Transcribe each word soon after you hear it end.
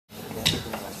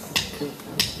So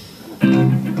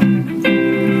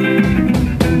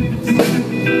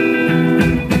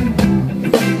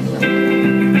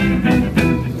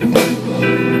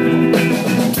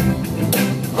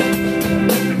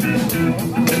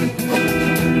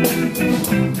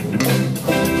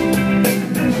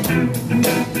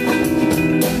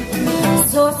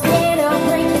scared of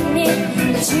breaking it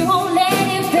that you won't let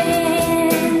it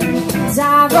bend. 'Cause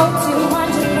I wrote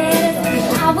 200 letters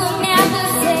I will never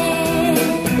send.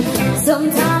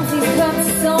 Sometimes these cups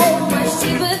are so much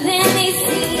deeper than they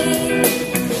seem.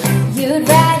 You'd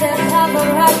rather cover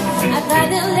up, I'd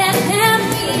rather let them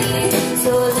be.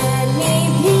 So let me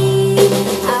be,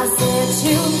 I'll set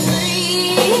you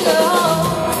free. Oh,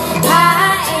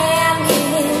 I am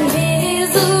in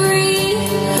misery.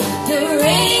 There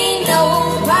ain't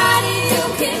nobody who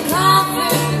can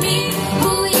comfort me.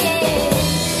 Oh yeah,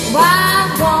 why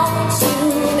won't you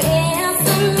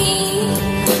answer me?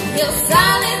 Your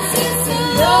silence is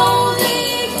slowly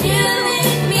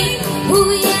killing me.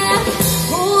 Oh yeah,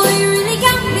 oh you really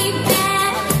got me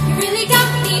bad. You really got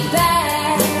me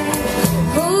bad.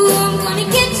 Oh, I'm gonna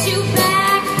get you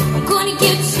back. I'm gonna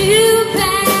get you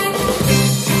back.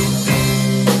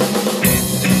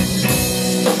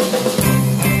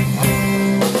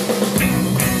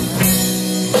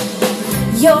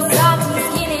 Your soft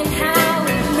skin and how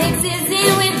it mixes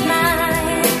in with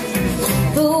mine.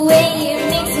 The way it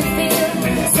makes me feel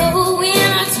so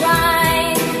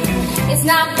intertwined. It's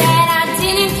not